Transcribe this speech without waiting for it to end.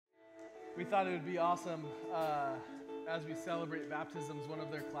We thought it would be awesome as we celebrate baptisms. One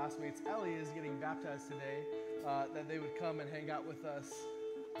of their classmates, Ellie, is getting baptized today, that they would come and hang out with us.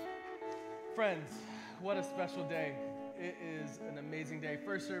 Friends, what a special day. It is an amazing day.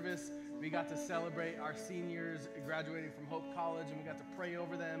 First service, we got to celebrate our seniors graduating from Hope College, and we got to pray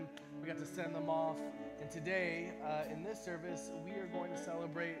over them. We got to send them off. And today, in this service, we are going to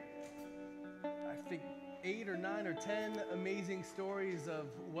celebrate, I think, 8 or 9 or 10 amazing stories of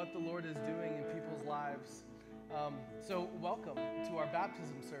what the Lord is doing in people's lives. So welcome to our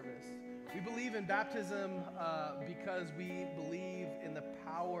baptism service. We believe in baptism because we believe in the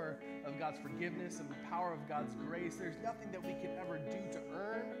power of God's forgiveness and the power of God's grace. There's nothing that we can ever do to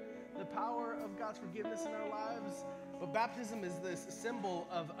earn the power of God's forgiveness in our lives. But baptism is this symbol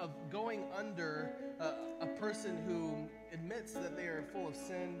of going under a person who admits that they are full of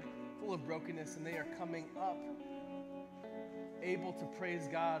sin, full of brokenness, and they are coming up able to praise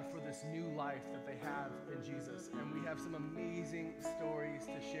God for this new life that they have in Jesus. And we have some amazing stories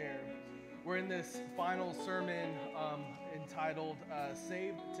to share. We're in this final sermon entitled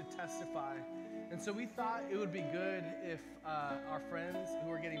Saved to Testify. And so we thought it would be good if our friends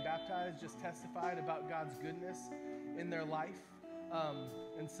who are getting baptized just testified about God's goodness in their life.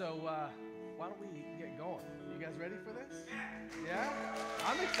 And so why don't we get going? You guys ready for this? Yeah?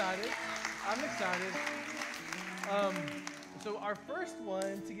 I'm excited. So our first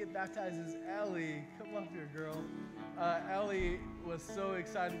one to get baptized is Ellie. Come up here, girl. Ellie was so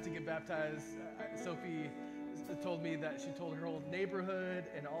excited to get baptized. Sophie told me that she told her whole neighborhood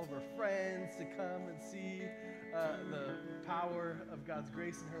and all of her friends to come and see the power of God's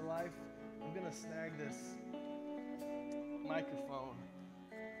grace in her life. I'm going to snag this microphone.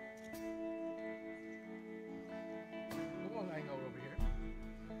 We'll hang over here.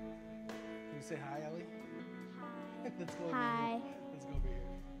 Can you say hi, Ellie? Hi. Let's go over Hi. here. Let's go over here.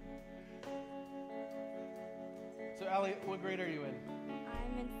 So, Ellie, what grade are you in?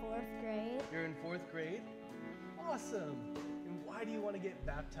 I'm in 4th grade. You're in 4th grade? Awesome. And why do you want to get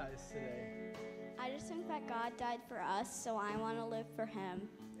baptized today? I just think that God died for us, so I want to live for Him.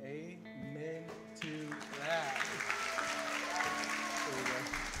 Amen to that. There we go.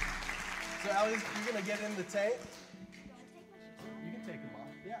 So, Ellie, you're going to get in the tank? You can take them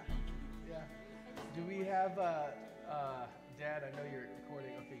off. Yeah. Do we have, Dad, I know you're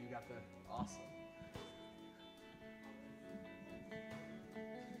recording. Okay, you got the awesome.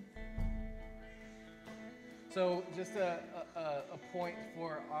 So just a point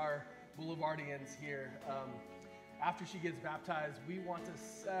for our Boulevardians here. After she gets baptized, we want to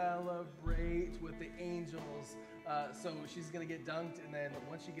celebrate with the angels. So she's going to get dunked, and then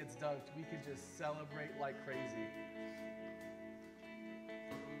once she gets dunked, we can just celebrate like crazy.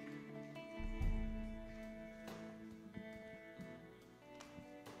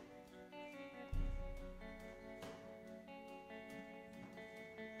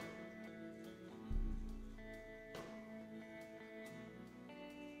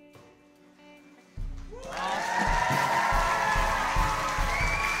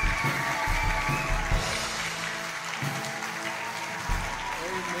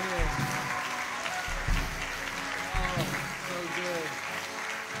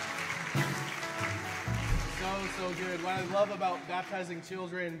 So good. What I love about baptizing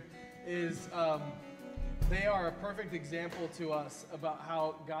children is they are a perfect example to us about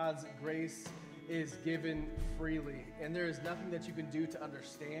how God's grace is given freely. And there is nothing that you can do to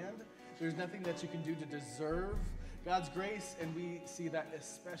understand. There's nothing that you can do to deserve God's grace. And we see that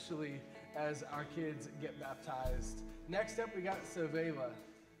especially as our kids get baptized. Next up, we got Saveva.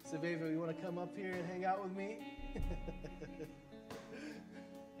 Saveva, you want to come up here and hang out with me?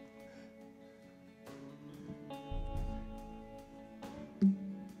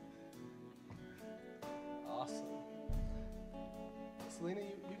 Selena,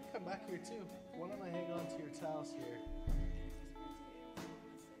 you can come back here too. Why don't I hang on to your towels here?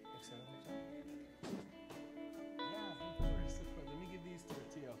 Yeah, of course. Let me give these to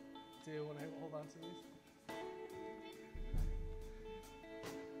Tio. Tio, want to hold on to these?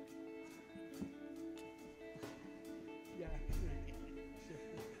 Yeah.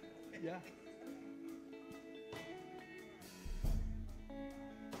 Yeah.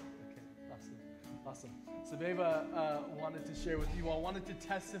 Awesome. Saveva wanted to share with you all, wanted to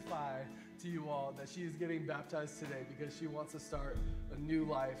testify to you all that she is getting baptized today because she wants to start a new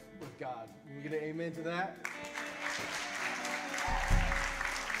life with God. Can we get an amen to that?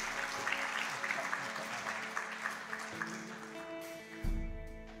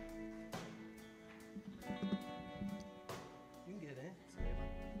 You can get in, Saveva.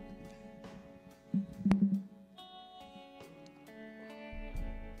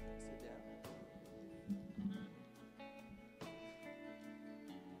 Sit down.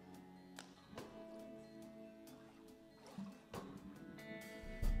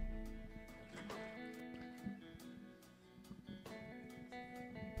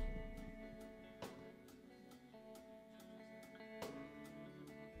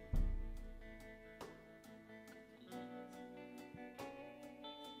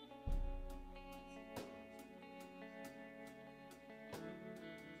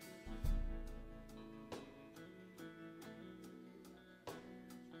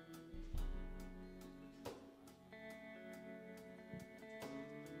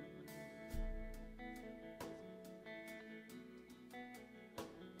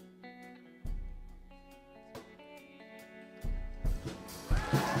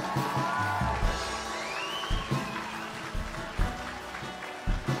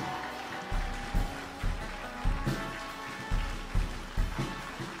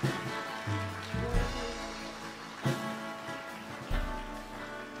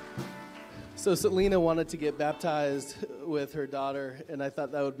 So Selena wanted to get baptized with her daughter, and I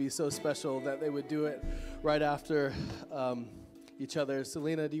thought that would be so special that they would do it right after each other.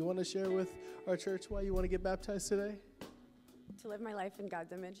 Selena, do you want to share with our church why you want to get baptized today? To live my life in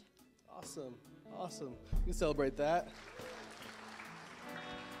God's image. Awesome, awesome. You can celebrate that.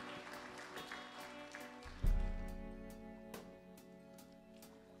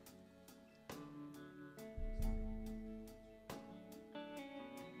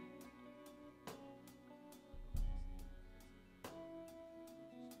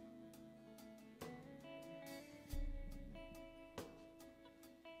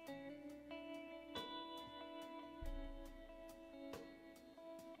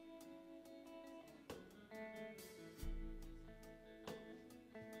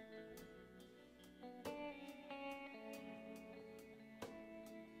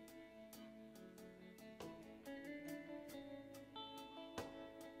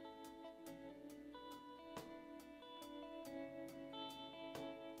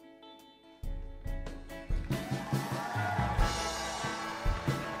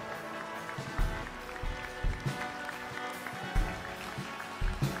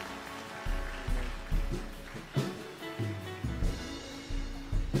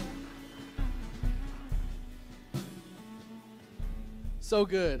 So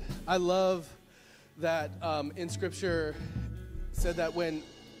good. I love that in Scripture said that when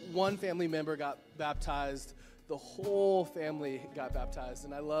one family member got baptized, the whole family got baptized.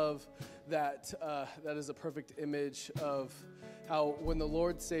 And I love that that is a perfect image of how when the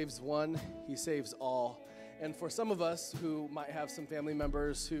Lord saves one, he saves all. And for some of us who might have some family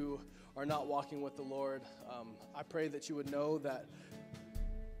members who are not walking with the Lord, I pray that you would know that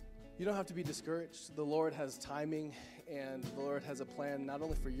you don't have to be discouraged. The Lord has timing, and the Lord has a plan not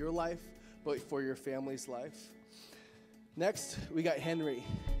only for your life, but for your family's life. Next, we got Henry.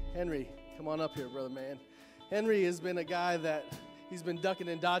 Henry, come on up here, brother man. Henry has been a guy that he's been ducking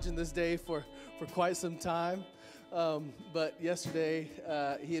and dodging this day for quite some time. But yesterday,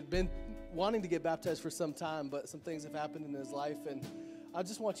 he had been wanting to get baptized for some time, but some things have happened in his life. And I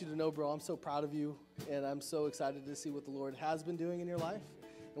just want you to know, bro, I'm so proud of you, and I'm so excited to see what the Lord has been doing in your life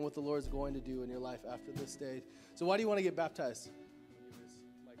and what the Lord's going to do in your life after this day. So why do you want to get baptized?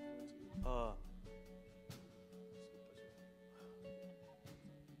 I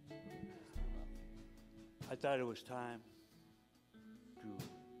thought it was time to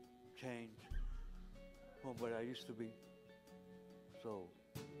change from what I used to be. So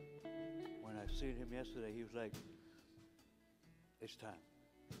when I seen him yesterday, he was like, it's time.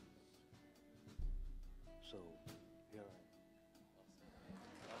 So here I am.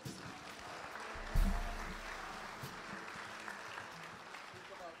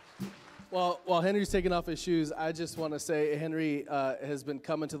 Well, while Henry's taking off his shoes, I just want to say Henry has been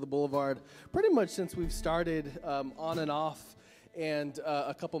coming to the Boulevard pretty much since we've started on and off. And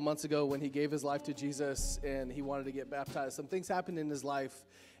a couple months ago when he gave his life to Jesus and he wanted to get baptized, some things happened in his life.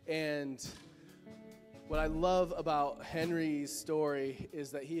 And what I love about Henry's story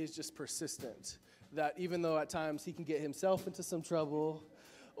is that he is just persistent. That even though at times he can get himself into some trouble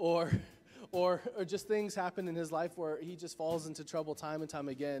or just things happen in his life where he just falls into trouble time and time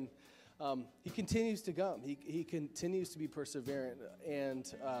again, he continues to come. He continues to be perseverant.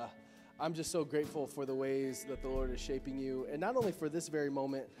 And I'm just so grateful for the ways that the Lord is shaping you. And not only for this very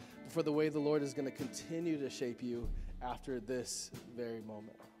moment, but for the way the Lord is going to continue to shape you after this very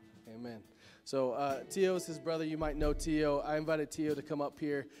moment. Amen. So Tio is his brother. You might know Tio. I invited Tio to come up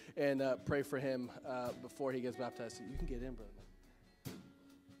here and pray for him before he gets baptized. You can get in, brother.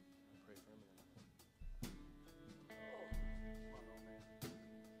 Pray for him.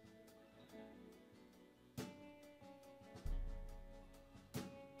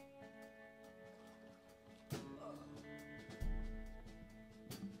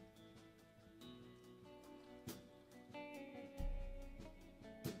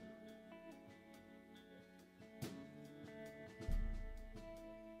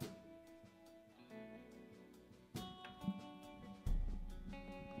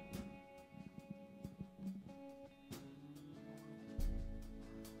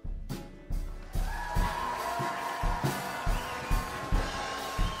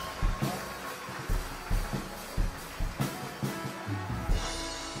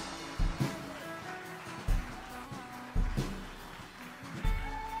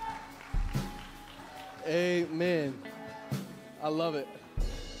 Amen. I love it.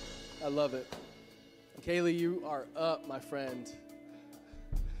 I love it. Kaylee, you are up, my friend.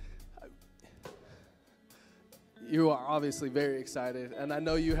 You are obviously very excited, and I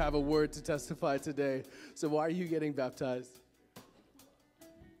know you have a word to testify today. So why are you getting baptized?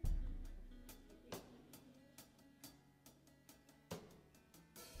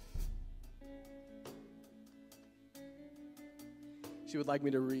 She would like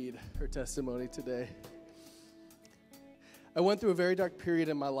me to read her testimony today. I went through a very dark period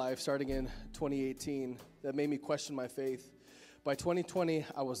in my life starting in 2018 that made me question my faith. By 2020,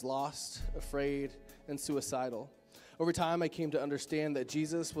 I was lost, afraid, and suicidal. Over time, I came to understand that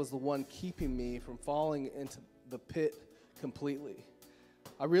Jesus was the one keeping me from falling into the pit completely.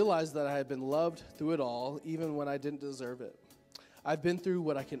 I realized that I had been loved through it all, even when I didn't deserve it. I've been through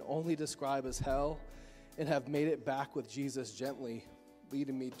what I can only describe as hell and have made it back with Jesus gently,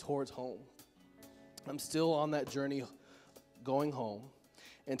 leading me towards home. I'm still on that journey going home,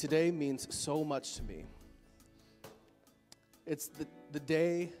 and today means so much to me. It's the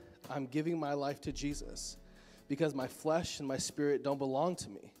day I'm giving my life to Jesus because my flesh and my spirit don't belong to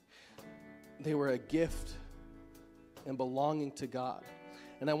me. They were a gift and belonging to God,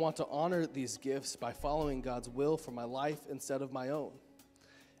 and I want to honor these gifts by following God's will for my life instead of my own.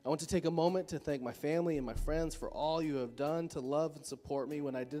 I want to take a moment to thank my family and my friends for all you have done to love and support me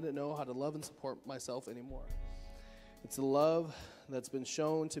when I didn't know how to love and support myself anymore. It's the love that's been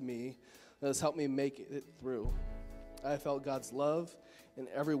shown to me that has helped me make it through. I have felt God's love in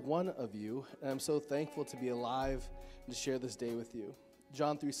every one of you, and I'm so thankful to be alive and to share this day with you.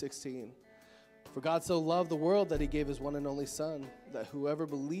 John 3:16. For God so loved the world that he gave his one and only Son, that whoever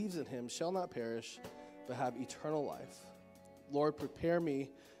believes in him shall not perish, but have eternal life. Lord, prepare me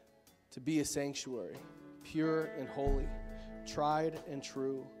to be a sanctuary, pure and holy, tried and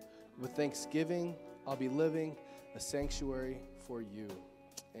true. With thanksgiving, I'll be living a sanctuary for you.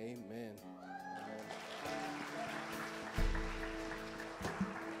 Amen.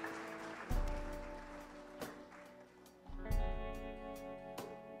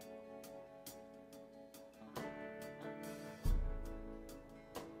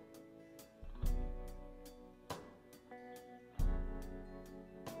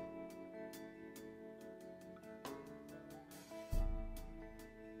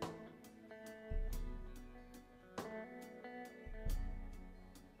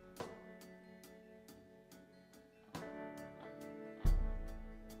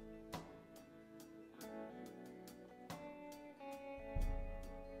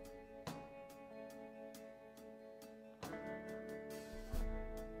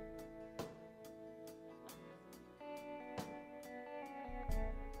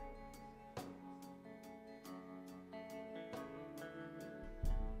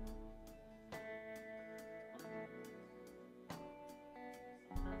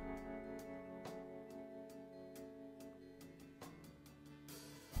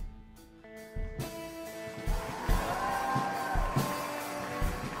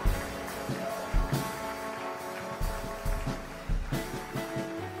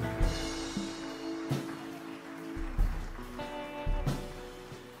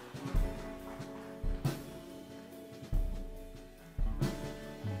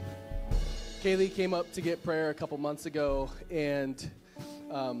 Kaylee came up to get prayer a couple months ago, and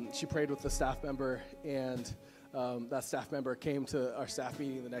she prayed with a staff member, and that staff member came to our staff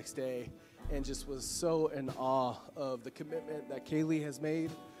meeting the next day and just was so in awe of the commitment that Kaylee has made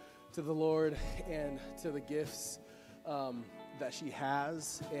to the Lord and to the gifts that she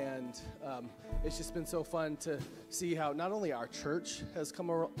has. And it's just been so fun to see how not only our church has come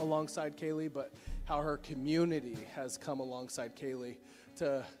alongside Kaylee, but how her community has come alongside Kaylee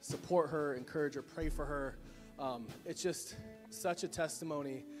to support her, encourage her, pray for her. It's just such a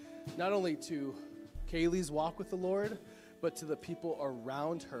testimony, not only to Kaylee's walk with the Lord, but to the people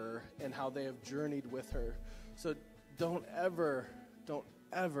around her and how they have journeyed with her. So don't ever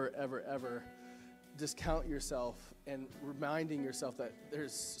discount yourself and reminding yourself that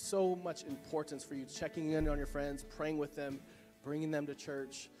there's so much importance for you checking in on your friends, praying with them, bringing them to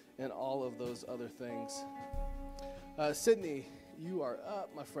church, and all of those other things. Sydney, you are up,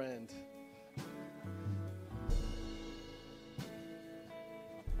 my friend.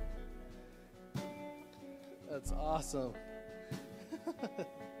 That's awesome.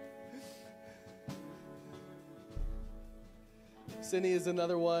 Sydney is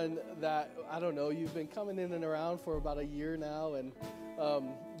another one that, I don't know, you've been coming in and around for about a year now, and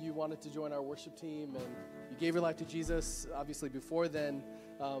you wanted to join our worship team, and you gave your life to Jesus, obviously, before then,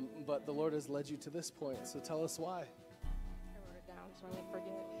 but the Lord has led you to this point, so tell us why. I wrote it down so I won't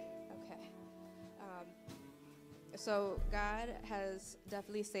forget. Okay. So God has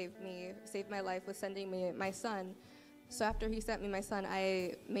definitely saved my life with sending me my son. So after he sent me my son,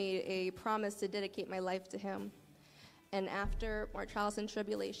 I made a promise to dedicate my life to him. And after more trials and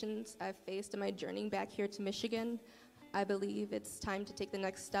tribulations I've faced in my journey back here to Michigan, I believe it's time to take the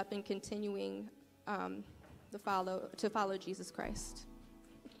next step in continuing to follow Jesus Christ.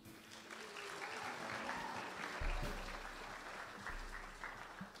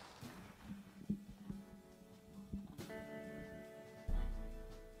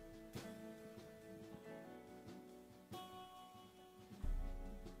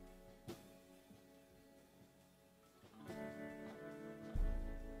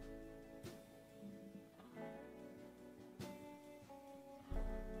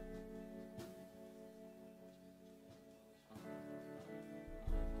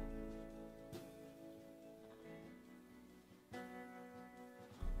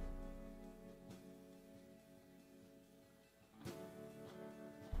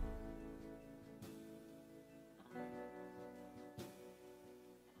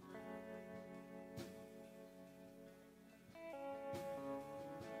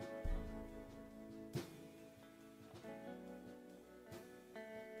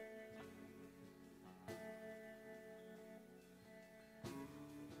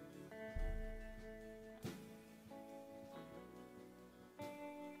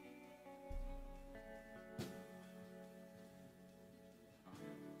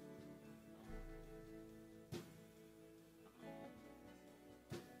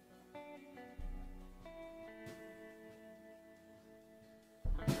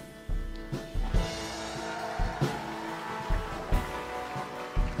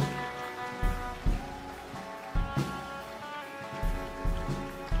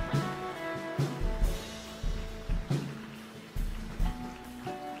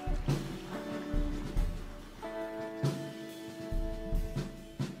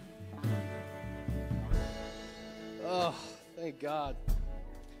 Thank God.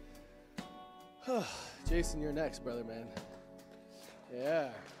 Jason, you're next, brother, man. Yeah.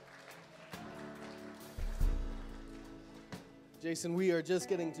 Jason, we are just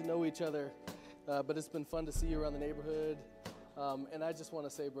getting to know each other, but it's been fun to see you around the neighborhood. And I just want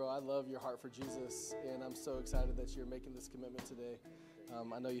to say, bro, I love your heart for Jesus, and I'm so excited that you're making this commitment today.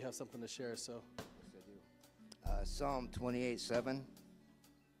 I know you have something to share, so. Yes, I do. Psalm 28:7.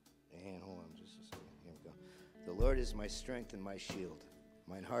 And hold on just a second. Here we go. The Lord is my strength and my shield.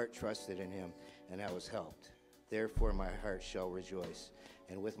 Mine heart trusted in him, and I was helped. Therefore my heart shall rejoice,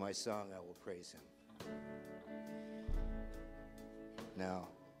 and with my song I will praise him. Now,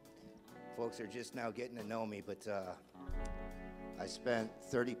 folks are just now getting to know me, but I spent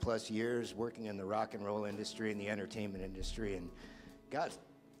 30 plus years working in the rock and roll industry and the entertainment industry, and God,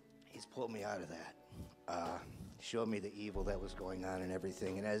 he's pulled me out of that. Showed me the evil that was going on and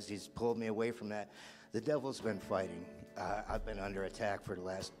everything, and as he's pulled me away from that, the devil's been fighting. I've been under attack for the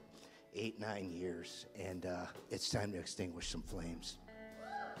last 8-9 years, and it's time to extinguish some flames.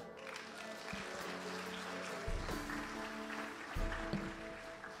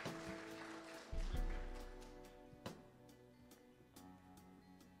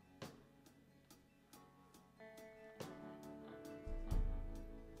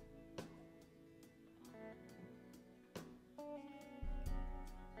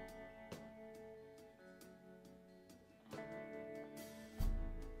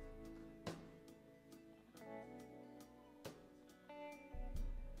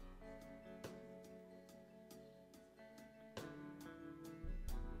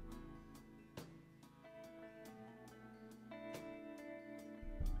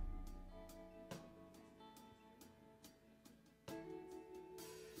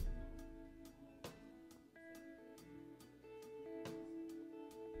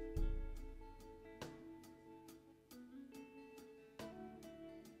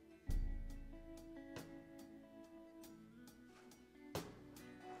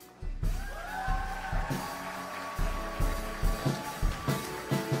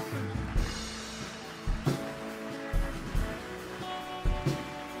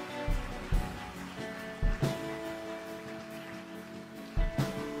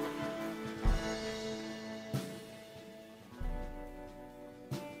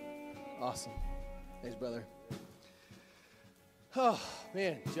 Awesome. Thanks, brother. Oh,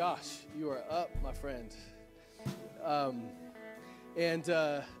 man, Josh, you are up, my friend. A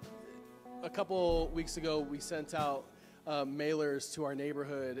couple weeks ago, we sent out mailers to our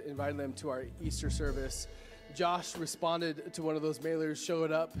neighborhood, inviting them to our Easter service. Josh responded to one of those mailers,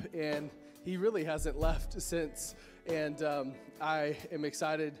 showed up, and he really hasn't left since. And I am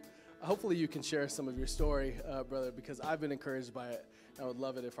excited hopefully you can share some of your story, brother, because I've been encouraged by it. I would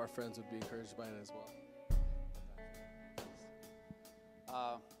love it if our friends would be encouraged by it as well.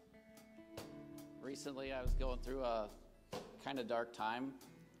 Recently, I was going through a kind of dark time,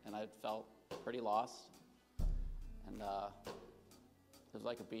 and I felt pretty lost. And it was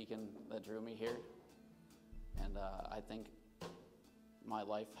like a beacon that drew me here. And I think my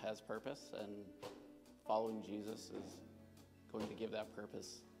life has purpose, and following Jesus is going to give that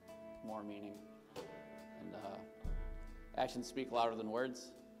purpose more meaning. And actions speak louder than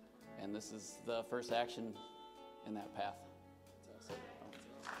words, and this is the first action in that path.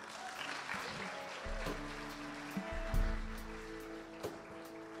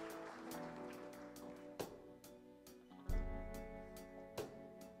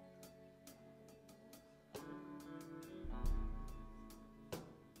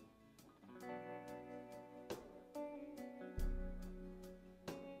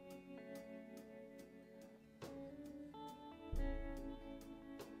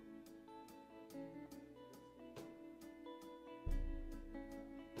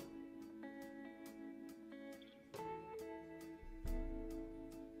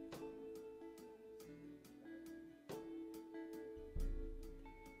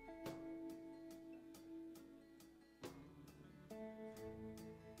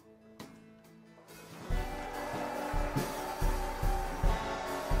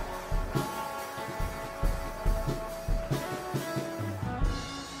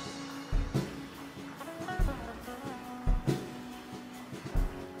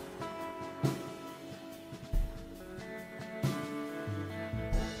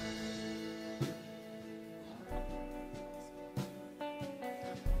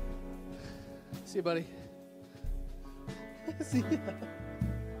 See you, buddy. See ya.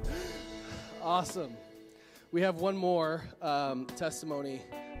 Awesome. We have one more testimony,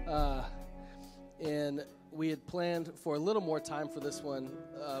 and we had planned for a little more time for this one,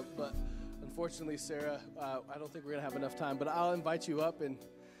 but unfortunately, Sarah, I don't think we're going to have enough time, but I'll invite you up and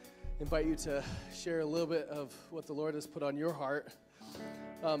invite you to share a little bit of what the Lord has put on your heart.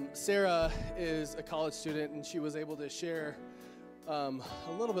 Sarah is a college student, and she was able to share a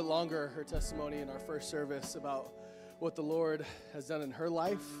little bit longer her testimony in our first service about what the Lord has done in her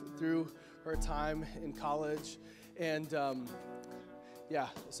life through her time in college. And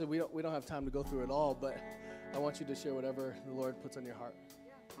so we don't have time to go through it all, but I want you to share whatever the Lord puts on your heart.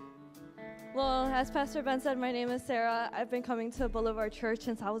 Well, as Pastor Ben said, my name is Sarah. I've been coming to Boulevard Church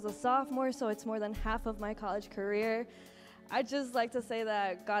since I was a sophomore, so it's more than half of my college career. I'd just like to say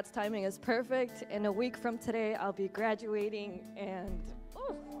that God's timing is perfect. In a week from today, I'll be graduating, and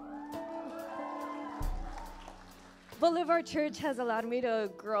Boulevard Church has allowed me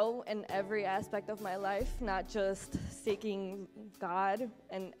to grow in every aspect of my life, not just seeking God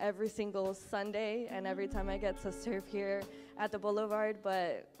and every single Sunday and every time I get to serve here at the Boulevard,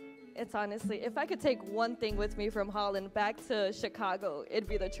 but it's honestly, if I could take one thing with me from Holland back to Chicago, it'd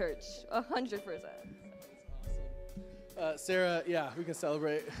be the church, 100%. Sarah, we can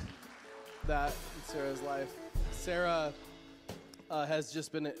celebrate that in Sarah's life. Sarah has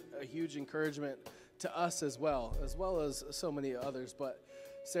just been a huge encouragement to us as well as so many others. But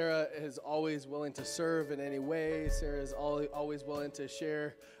Sarah is always willing to serve in any way. Sarah is always willing to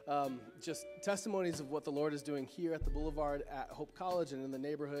share just testimonies of what the Lord is doing here at the Boulevard, at Hope College, and in the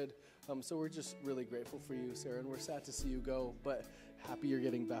neighborhood. So we're just really grateful for you, Sarah, and we're sad to see you go, but happy you're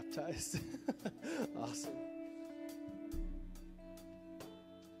getting baptized. Awesome.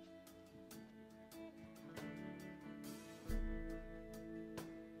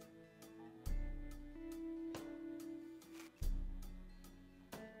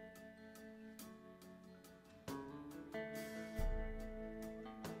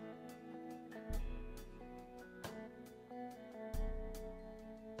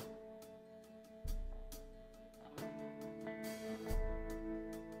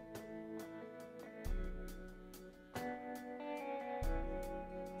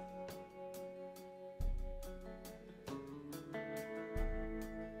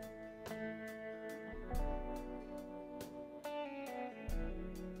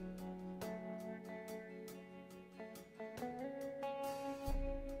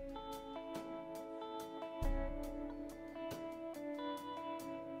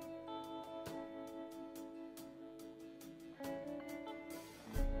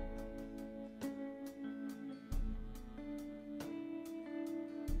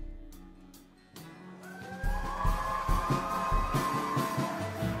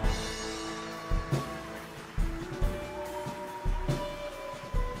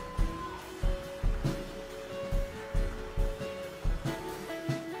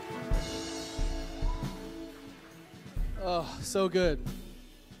 Oh, so good.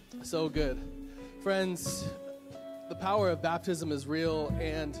 So good. Friends, the power of baptism is real,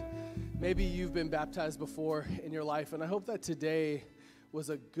 and maybe you've been baptized before in your life, and I hope that today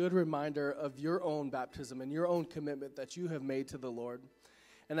was a good reminder of your own baptism and your own commitment that you have made to the Lord.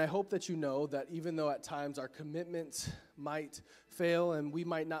 And I hope that you know that even though at times our commitments might fail and we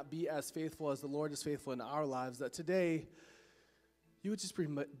might not be as faithful as the Lord is faithful in our lives, that today you would just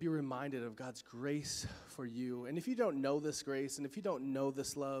be reminded of God's grace for you. And if you don't know this grace and if you don't know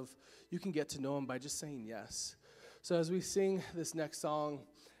this love, you can get to know him by just saying yes. So as we sing this next song,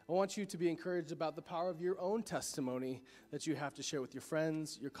 I want you to be encouraged about the power of your own testimony that you have to share with your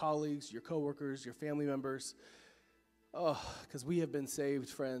friends, your colleagues, your coworkers, your family members. Oh, because we have been saved,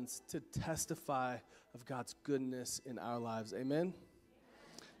 friends, to testify of God's goodness in our lives. Amen?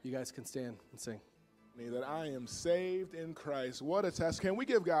 You guys can stand and sing. That I am saved in Christ. What a test. Can we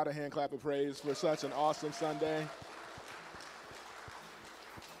give God a hand clap of praise for such an awesome Sunday?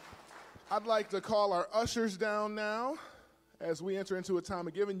 I'd like to call our ushers down now as we enter into a time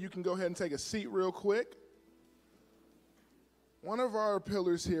of giving. You can go ahead and take a seat real quick. One of our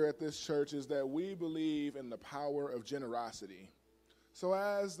pillars here at this church is that we believe in the power of generosity. So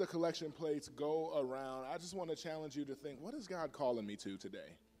as the collection plates go around, I just want to challenge you to think, what is God calling me to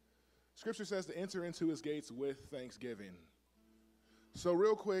today? Scripture says to enter into his gates with thanksgiving. So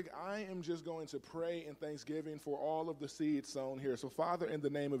real quick, I am just going to pray in thanksgiving for all of the seeds sown here. So Father, in the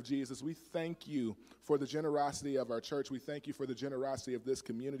name of Jesus, we thank you for the generosity of our church. We thank you for the generosity of this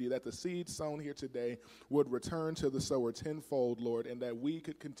community, that the seeds sown here today would return to the sower tenfold, Lord, and that we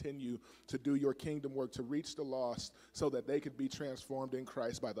could continue to do your kingdom work to reach the lost so that they could be transformed in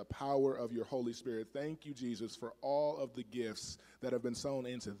Christ by the power of your Holy Spirit. Thank you, Jesus, for all of the gifts that have been sown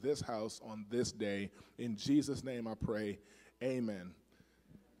into this house on this day. In Jesus' name I pray, amen.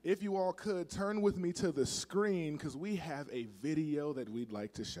 If you all could, turn with me to the screen because we have a video that we'd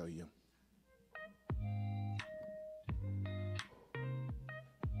like to show you.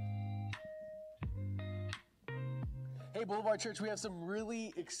 Hey, Boulevard Church, we have some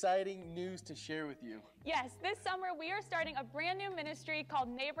really exciting news to share with you. Yes, this summer we are starting a brand new ministry called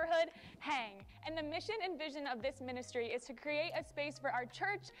Neighborhood Hang. And the mission and vision of this ministry is to create a space for our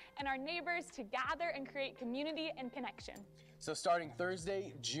church and our neighbors to gather and create community and connection. So starting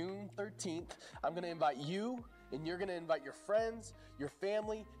Thursday, June 13th, I'm going to invite you, and you're going to invite your friends, your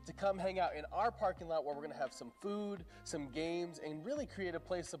family, to come hang out in our parking lot where we're going to have some food, some games, and really create a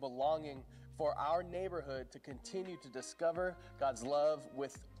place of belonging for our neighborhood to continue to discover God's love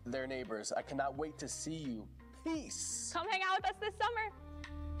with their neighbors. I cannot wait to see you. Peace. Come hang out with us this summer.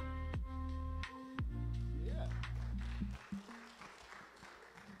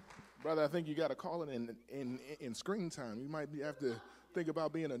 Brother, I think you got to call it in screen time. You might have to think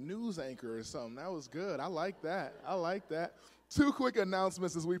about being a news anchor or something. That was good. I like that. I like that. Two quick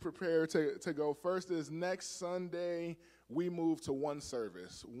announcements as we prepare to go. First is next Sunday, we move to one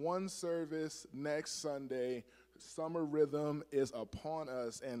service. One service next Sunday. Summer rhythm is upon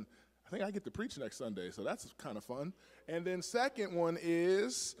us, and I think I get to preach next Sunday, so that's kind of fun. And then second one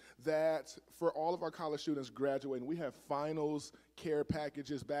is that for all of our college students graduating, we have finals care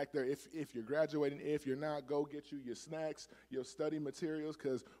packages back there. If you're graduating, if you're not, go get you your snacks, your study materials,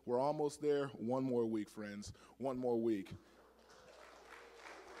 because we're almost there. One more week, friends. One more week.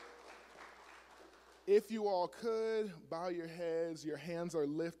 If you all could, bow your heads, your hands are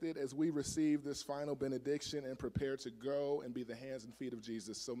lifted as we receive this final benediction and prepare to go and be the hands and feet of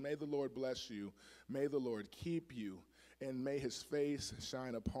Jesus. So may the Lord bless you, may the Lord keep you, and may his face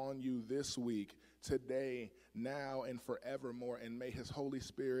shine upon you this week, today, now, and forevermore, and may his Holy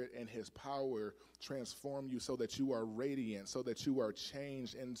Spirit and his power transform you so that you are radiant, so that you are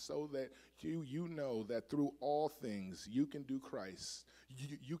changed, and so that you know that through all things you can do Christ.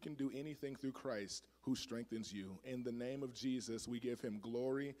 You can do anything through Christ who strengthens you. In the name of Jesus, we give him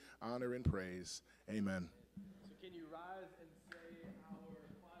glory, honor, and praise. Amen. So can you rise and say our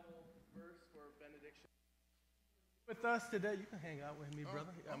final verse for benediction? With us today, you can hang out with me,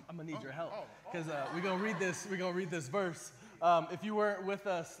 brother. I'm gonna need your help because we're gonna read this. We're gonna read this verse. If you weren't with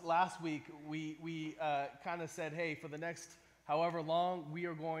us last week, we kind of said, hey, for the next however long, we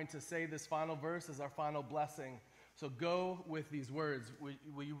are going to say this final verse as our final blessing. So go with these words.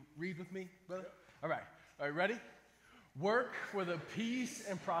 Will you read with me, brother? All right, ready? Work for the peace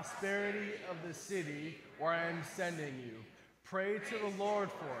and prosperity of the city where I am sending you. Pray to the Lord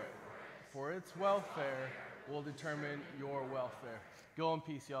for its welfare will determine your welfare. Go in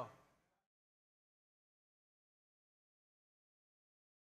peace, y'all.